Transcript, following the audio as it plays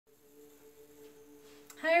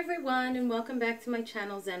Hi everyone, and welcome back to my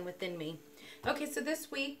channel Zen Within Me. Okay, so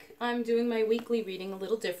this week I'm doing my weekly reading a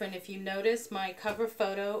little different. If you notice, my cover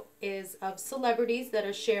photo is of celebrities that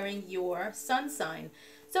are sharing your sun sign.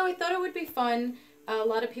 So I thought it would be fun. A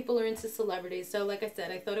lot of people are into celebrities, so like I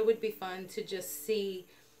said, I thought it would be fun to just see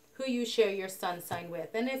who you share your sun sign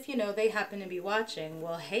with. And if you know they happen to be watching,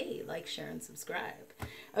 well, hey, like, share, and subscribe.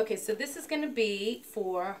 Okay, so this is going to be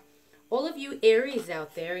for all of you Aries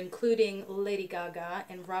out there, including Lady Gaga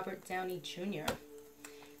and Robert Downey Jr.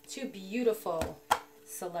 Two beautiful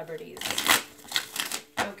celebrities.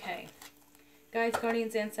 Okay. Guys,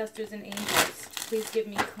 guardians, ancestors, and angels, please give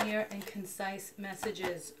me clear and concise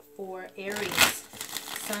messages for Aries,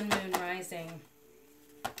 sun, moon, rising.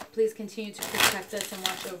 Please continue to protect us and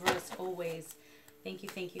watch over us always. Thank you,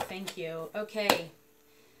 thank you, thank you. Okay.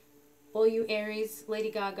 All you Aries,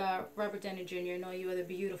 Lady Gaga, Robert Downey Jr., and all you other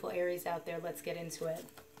beautiful Aries out there, let's get into it.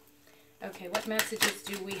 Okay, what messages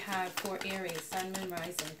do we have for Aries, sun, moon,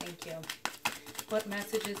 rising? Thank you. What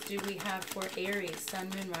messages do we have for Aries, sun,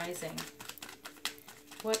 moon, rising?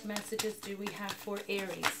 What messages do we have for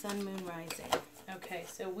Aries, sun, moon, rising? Okay,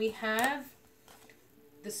 so we have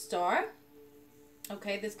the Star.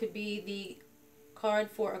 Okay, this could be the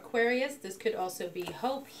card for Aquarius. This could also be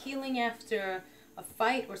hope, healing after a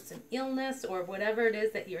fight or some illness or whatever it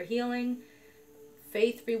is that you're healing.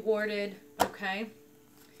 Faith rewarded. Okay.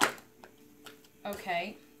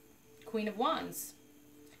 Okay. Queen of Wands.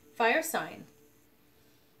 Fire sign.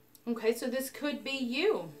 Okay, so this could be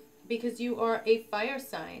you because you are a fire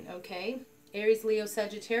sign. Okay. Aries, Leo,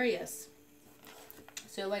 Sagittarius.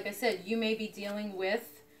 So like I said, you may be dealing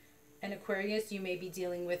with an Aquarius. You may be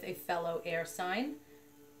dealing with a fellow air sign.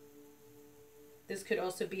 This could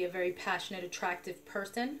also be a very passionate, attractive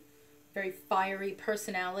person. Very fiery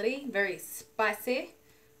personality. Very spicy.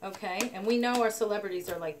 Okay. And we know our celebrities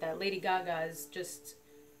are like that. Lady Gaga is just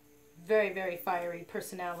very, very fiery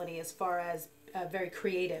personality as far as very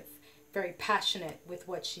creative. Very passionate with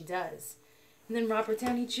what she does. And then Robert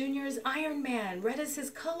Downey Jr. is Iron Man. Red is his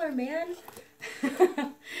color, man.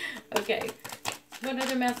 Okay. What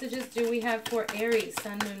other messages do we have for Aries,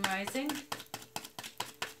 sun, moon, rising?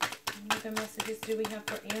 What other messages do we have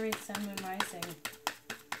for Aries, sun, moon, rising?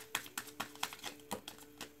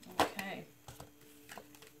 Okay.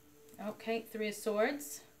 Okay, Three of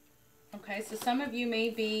Swords. Okay, so some of you may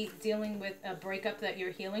be dealing with a breakup that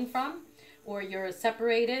you're healing from, or you're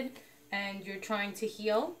separated and you're trying to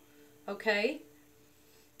heal. Okay.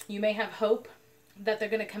 You may have hope that they're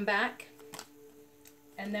going to come back.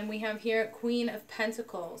 And then we have here Queen of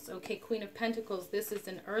Pentacles. Okay, Queen of Pentacles. This is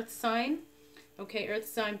an earth sign. Okay, earth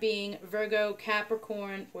sign being Virgo,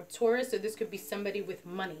 Capricorn, or Taurus. So this could be somebody with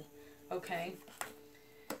money. Okay.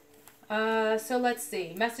 So let's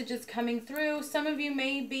see. Messages coming through. Some of you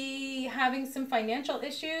may be having some financial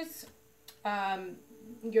issues.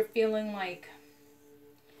 You're feeling like,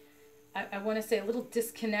 I want to say, a little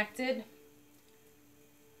disconnected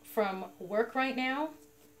from work right now.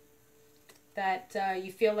 That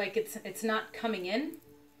you feel like it's not coming in.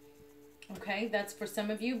 Okay, that's for some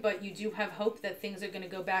of you, but you do have hope that things are going to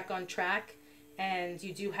go back on track, and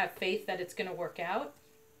you do have faith that it's going to work out.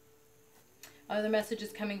 Other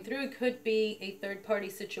messages coming through, it could be a third-party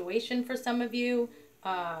situation for some of you.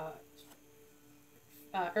 Earth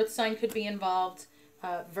sign could be involved.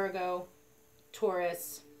 Virgo,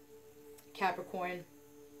 Taurus, Capricorn.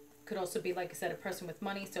 Could also be, like I said, a person with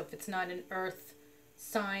money. So if it's not an earth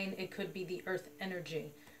sign, it could be the earth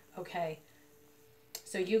energy. Okay.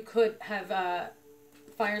 So you could have a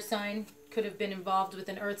fire sign, could have been involved with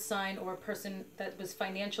an earth sign, or a person that was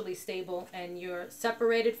financially stable and you're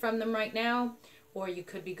separated from them right now, or you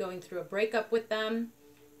could be going through a breakup with them,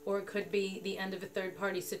 or it could be the end of a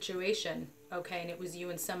third-party situation. Okay, and it was you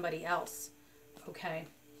and somebody else. Okay.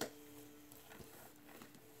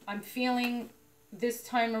 I'm feeling this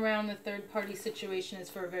time around the third-party situation is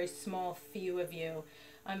for a very small few of you.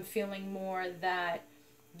 I'm feeling more that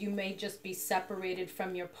you may just be separated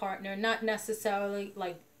from your partner, not necessarily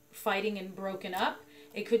like fighting and broken up.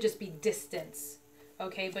 It could just be distance.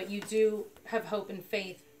 Okay, but you do have hope and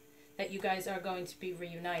faith that you guys are going to be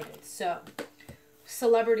reunited. So,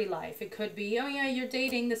 celebrity life. It could be, oh yeah, you're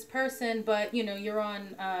dating this person, but you know, you're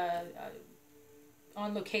on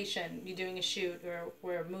location, you're doing a shoot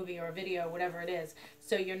or a movie or a video, whatever it is,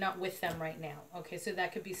 so you're not with them right now. Okay, so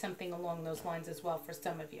that could be something along those lines as well for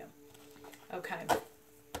some of you. Okay,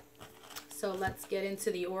 so let's get into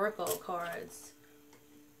the oracle cards.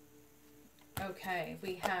 Okay,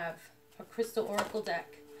 we have a crystal oracle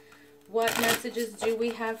deck. What messages do we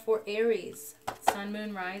have for Aries, sun,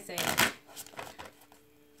 moon, rising?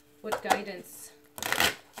 What guidance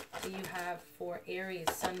do you have for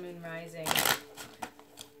Aries, Sun, Moon, Rising?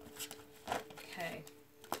 Okay.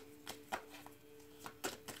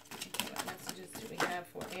 What messages do we have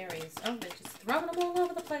for Aries? Oh, they're just throwing them all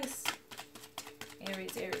over the place.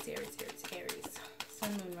 Aries, Aries, Aries, Aries, Aries.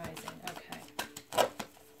 Sun, Moon, Rising. Okay.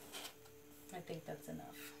 I think that's enough.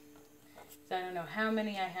 So I don't know how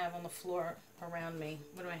many I have on the floor around me.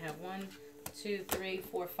 What do I have? 1, 2, 3,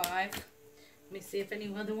 4, 5. Let me see if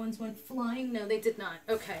any other ones went flying. No, they did not.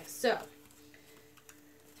 Okay, so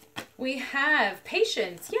we have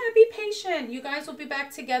patience. Yeah, be patient. You guys will be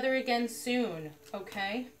back together again soon.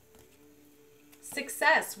 Okay.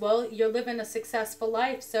 Success. Well, you're living a successful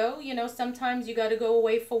life. So, you know, sometimes you got to go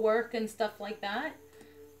away for work and stuff like that.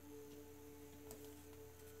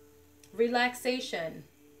 Relaxation.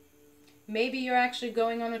 Maybe you're actually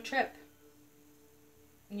going on a trip.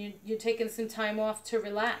 And you're taking some time off to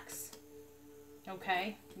relax.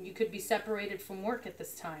 Okay? You could be separated from work at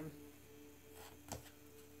this time.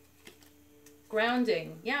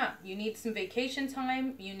 Grounding. Yeah, you need some vacation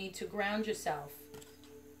time. You need to ground yourself.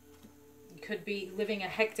 You could be living a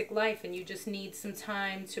hectic life and you just need some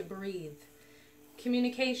time to breathe.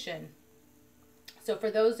 Communication. So for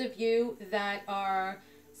those of you that are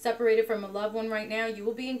separated from a loved one right now, you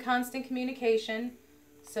will be in constant communication.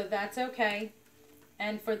 So that's okay.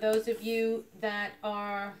 And for those of you that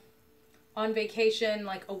are on vacation,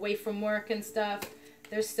 like away from work and stuff,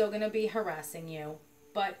 they're still going to be harassing you.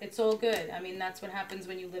 But it's all good. I mean, that's what happens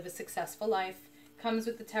when you live a successful life. Comes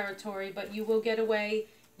with the territory, but you will get away.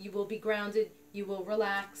 You will be grounded. You will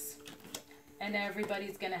relax. And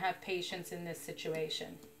everybody's going to have patience in this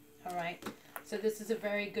situation. All right? So this is a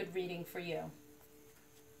very good reading for you.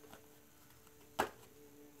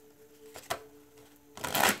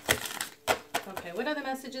 Okay, what other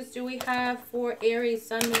messages do we have for Aries,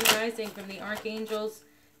 Sun, Moon, Rising from the Archangels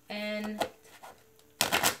and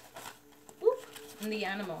the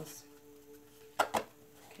animals?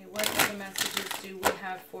 Okay, what other messages do we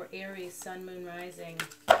have for Aries, Sun, Moon, Rising?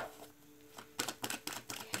 Okay,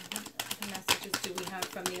 what other messages do we have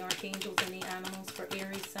from the Archangels and the animals for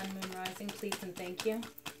Aries, Sun, Moon, Rising? Please and thank you.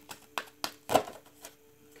 Okay,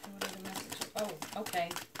 what other messages? Oh, okay.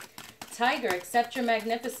 Tiger, accept your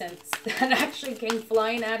magnificence. That actually came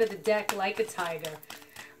flying out of the deck like a tiger.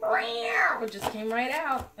 It just came right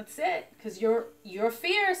out. That's it. Because you're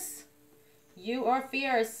fierce. You are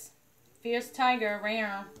fierce. Fierce tiger.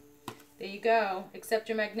 There you go. Accept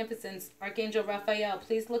your magnificence. Archangel Raphael,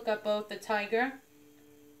 please look up both the tiger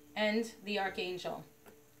and the archangel.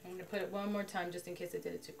 I'm going to put it one more time just in case I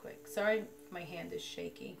did it too quick. Sorry, my hand is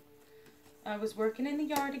shaky. I was working in the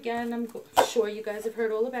yard again. I'm sure you guys have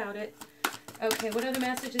heard all about it. Okay, what other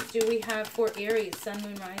messages do we have for Aries, Sun,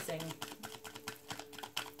 Moon, Rising?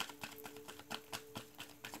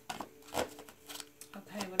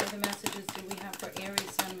 Okay, what other messages do we have for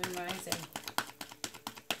Aries, Sun, Moon, Rising?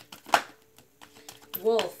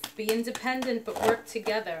 Wolf, be independent but work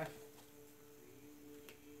together.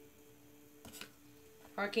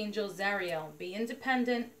 Archangel Zariel, be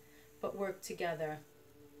independent but work together.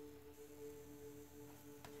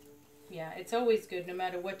 Yeah, it's always good no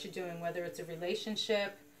matter what you're doing, whether it's a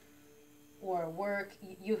relationship or work.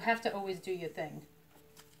 You have to always do your thing.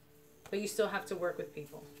 But you still have to work with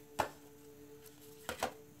people.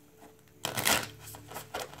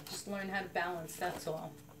 Just learn how to balance, that's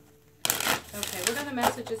all. Okay, what other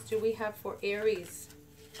messages do we have for Aries,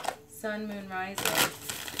 Sun, Moon, Rising?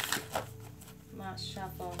 Last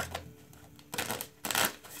shuffle.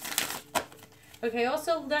 Okay,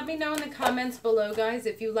 also let me know in the comments below, guys,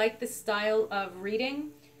 if you like this style of reading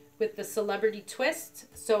with the celebrity twist,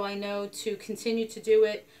 so I know to continue to do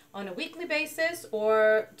it on a weekly basis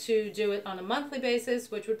or to do it on a monthly basis,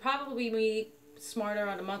 which would probably be smarter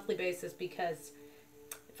on a monthly basis because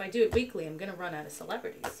if I do it weekly, I'm going to run out of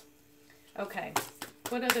celebrities. Okay,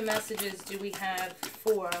 what other messages do we have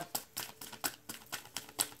for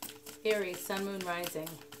Aries, Sun, Moon, Rising?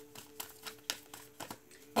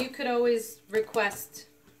 You could always request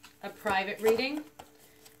a private reading,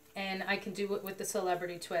 and I can do it with the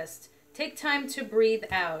celebrity twist. Take time to breathe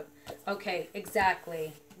out. Okay,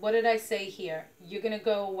 exactly. What did I say here? You're going to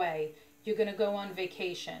go away. You're going to go on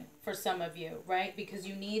vacation for some of you, right? Because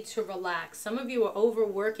you need to relax. Some of you are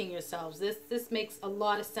overworking yourselves. This makes a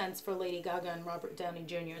lot of sense for Lady Gaga and Robert Downey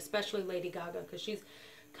Jr., especially Lady Gaga, because she's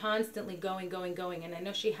constantly going. And I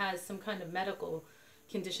know she has some kind of medical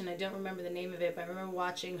condition. I don't remember the name of it, but I remember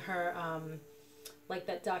watching her, like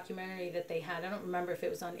that documentary that they had. I don't remember if it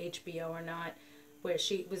was on HBO or not, where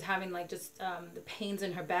she was having like just the pains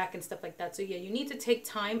in her back and stuff like that. So yeah, you need to take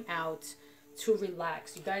time out to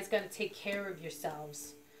relax. You guys got to take care of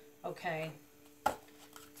yourselves. Okay.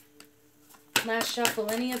 Last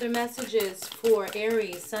shuffle. Any other messages for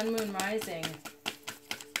Aries, Sun, Moon, Rising?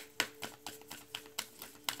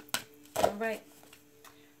 All right.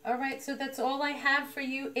 All right, so that's all I have for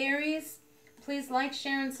you, Aries. Please like,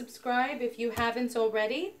 share, and subscribe if you haven't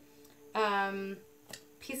already.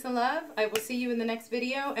 Peace and love. I will see you in the next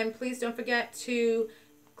video. And please don't forget to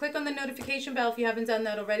click on the notification bell if you haven't done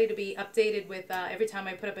that already to be updated with every time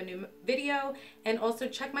I put up a new video. And also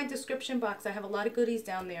check my description box. I have a lot of goodies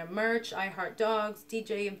down there. Merch, I Heart Dogs,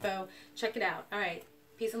 DJ info. Check it out. All right.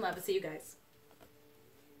 Peace and love. I'll see you guys.